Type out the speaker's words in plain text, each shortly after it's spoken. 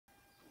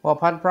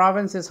Huaphan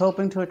province is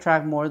hoping to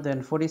attract more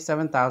than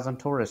 47,000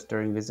 tourists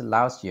during Visit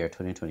Laos Year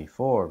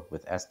 2024,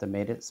 with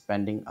estimated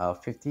spending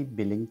of 50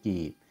 billion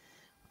ki.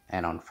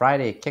 And on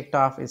Friday, kicked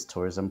off its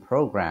tourism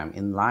program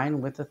in line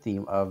with the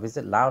theme of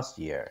Visit Laos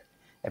Year,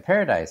 a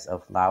paradise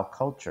of Lao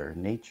culture,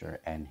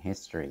 nature, and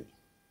history.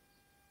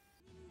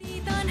 ดี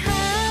ตอนห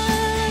า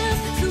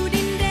สู่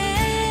ดินแด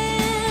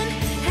น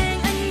แห่ง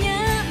อัญ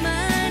ม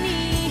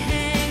ณีแ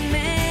ห่งแ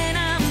ม่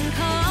น้ำท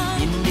อง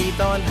ยินดี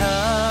ต้อน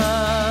รั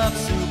บ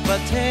สู่ประ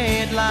เท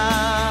ศลา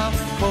ว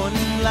คน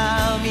ลา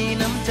วมี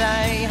น้ำใจ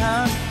ฮั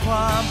กคว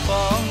ามป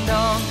องด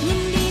องยิ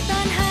นดีต้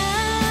อนรั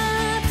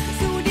บ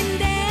สู่ดิน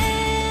แด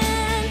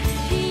น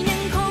ที่ยั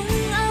งคง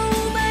เอา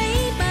ใบ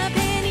ประเพ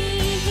ณี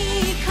ฮี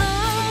ดขอ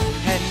ง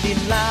แผ่นดิน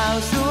ลาว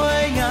สว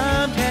ยงา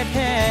มแ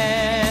ท้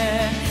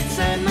ๆแส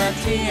นมา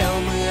เที่ยว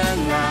เมือง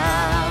ลา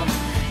ว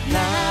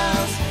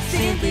Laos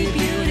simply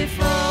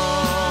beautiful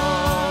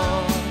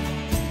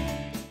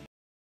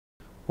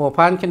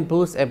Huaphan can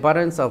boast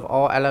abundance of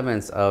all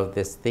elements of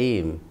this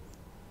theme,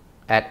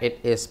 as it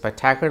is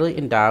spectacularly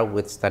endowed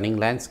with stunning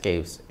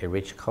landscapes, a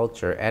rich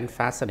culture, and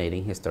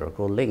fascinating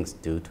historical links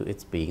due to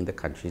its being the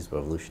country's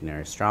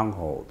revolutionary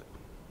stronghold.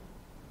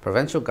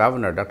 Provincial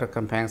Governor Dr.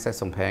 Kampang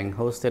Sesongpeng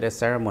hosted a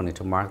ceremony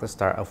to mark the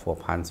start of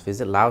Huaphan's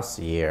Visit Laos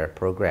Year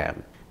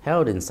program,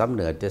 held in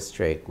Samnua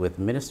District with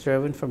Minister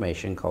of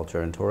Information,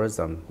 Culture and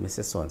Tourism,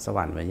 Mrs. Suan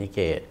Sawan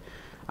Venyaket,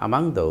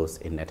 among those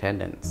in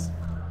attendance.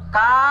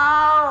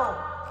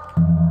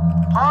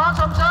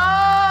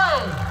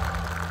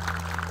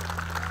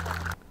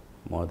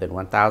 More than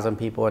 1,000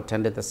 people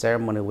attended the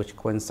ceremony, which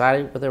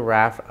coincided with a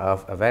raft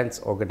of events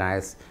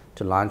organized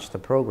to launch the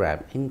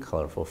program in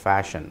colorful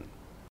fashion.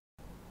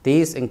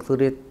 These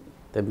included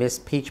the Miss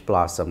Peach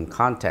Blossom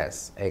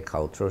Contest, a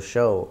cultural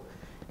show,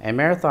 a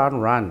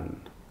marathon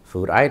run,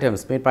 food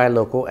items made by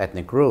local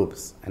ethnic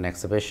groups, an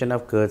exhibition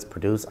of goods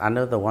produced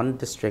under the One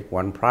District,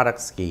 One Product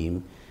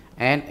scheme,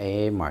 and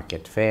a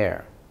market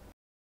fair.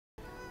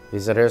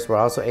 Visitors were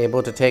also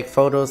able to take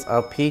photos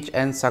of peach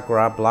and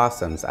sakura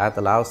blossoms at the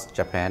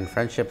Laos-Japan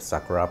Friendship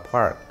Sakura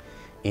Park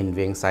in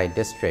Vingsai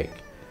District,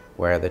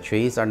 where the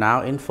trees are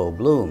now in full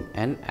bloom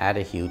and add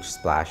a huge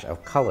splash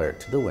of color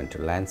to the winter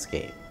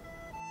landscape.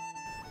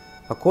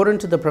 According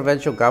to the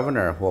provincial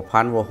governor,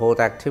 Huaphan will hold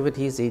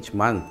activities each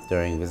month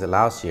during Visit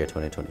Laos Year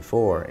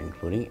 2024,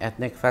 including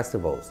ethnic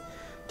festivals,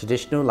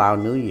 traditional Lao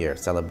New Year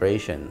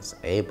celebrations,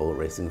 a boat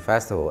racing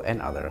festival, and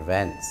other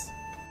events.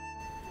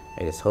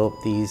 It is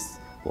hoped these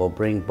will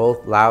bring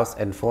both Laos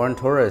and foreign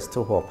tourists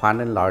to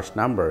Huaphan in large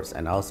numbers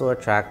and also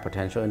attract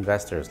potential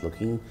investors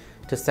looking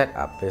to set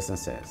up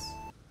businesses.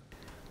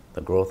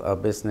 The growth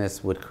of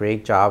business would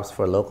create jobs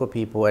for local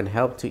people and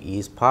help to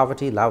ease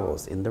poverty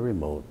levels in the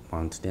remote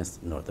mountainous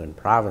northern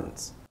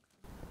province.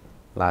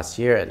 Last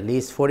year, at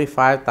least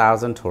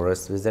 45,000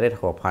 tourists visited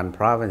Huaphan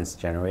province,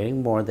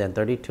 generating more than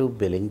 32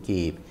 billion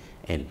ki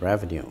in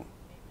revenue.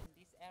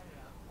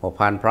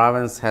 Huaphan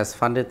province has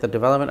funded the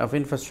development of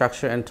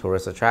infrastructure and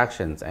tourist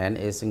attractions and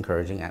is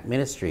encouraging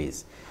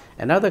ministries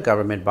and other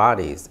government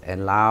bodies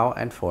and Lao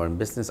and foreign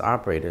business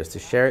operators to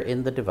share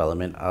in the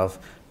development of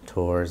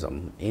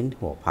tourism in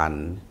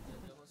Huaphan.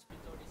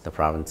 The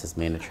province's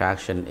main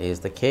attraction is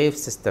the cave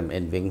system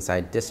in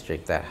Vingsai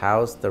District that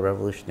housed the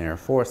revolutionary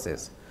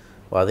forces,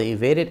 while they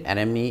evaded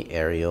enemy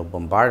aerial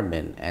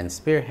bombardment and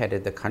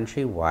spearheaded the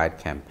country-wide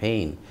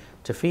campaign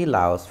to free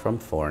Laos from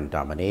foreign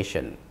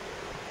domination.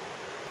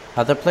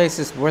 Other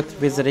places worth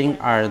visiting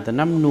are the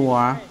Nam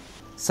Nua,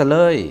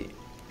 Saloi,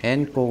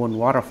 and Koon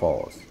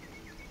waterfalls,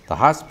 the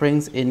hot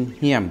springs in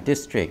Hiam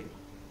District,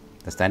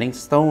 the Standing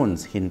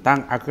Stones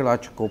Hintang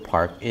Archaeological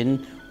Park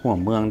in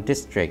Huammuang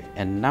District,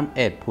 and Nam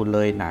Ed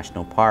Puloi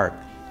National Park.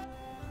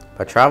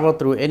 But travel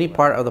through any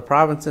part of the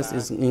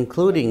provinces,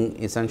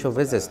 including essential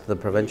visits to the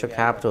provincial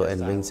capital and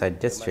Vingsai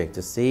District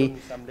to see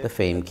the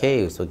famed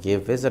caves, will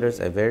give visitors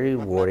a very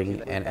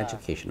rewarding and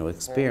educational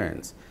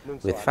experience,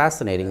 with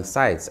fascinating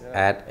sights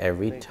at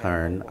every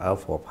turn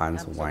of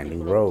Huaphan's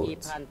winding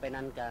roads.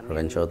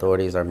 Provincial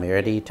authorities are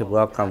ready to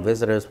welcome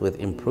visitors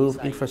with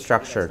improved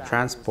infrastructure,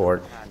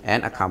 transport,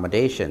 and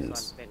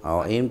accommodations,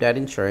 all aimed at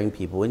ensuring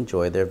people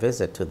enjoy their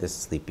visit to this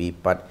sleepy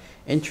but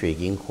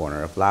intriguing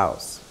corner of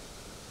Laos.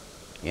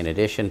 In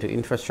addition to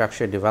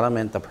infrastructure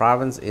development, the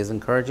province is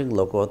encouraging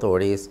local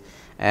authorities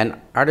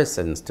and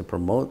artisans to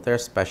promote their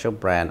special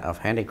brand of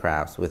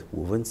handicrafts, with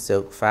woven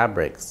silk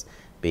fabrics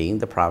being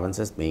the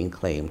province's main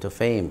claim to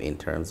fame in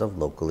terms of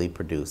locally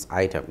produced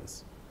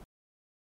items.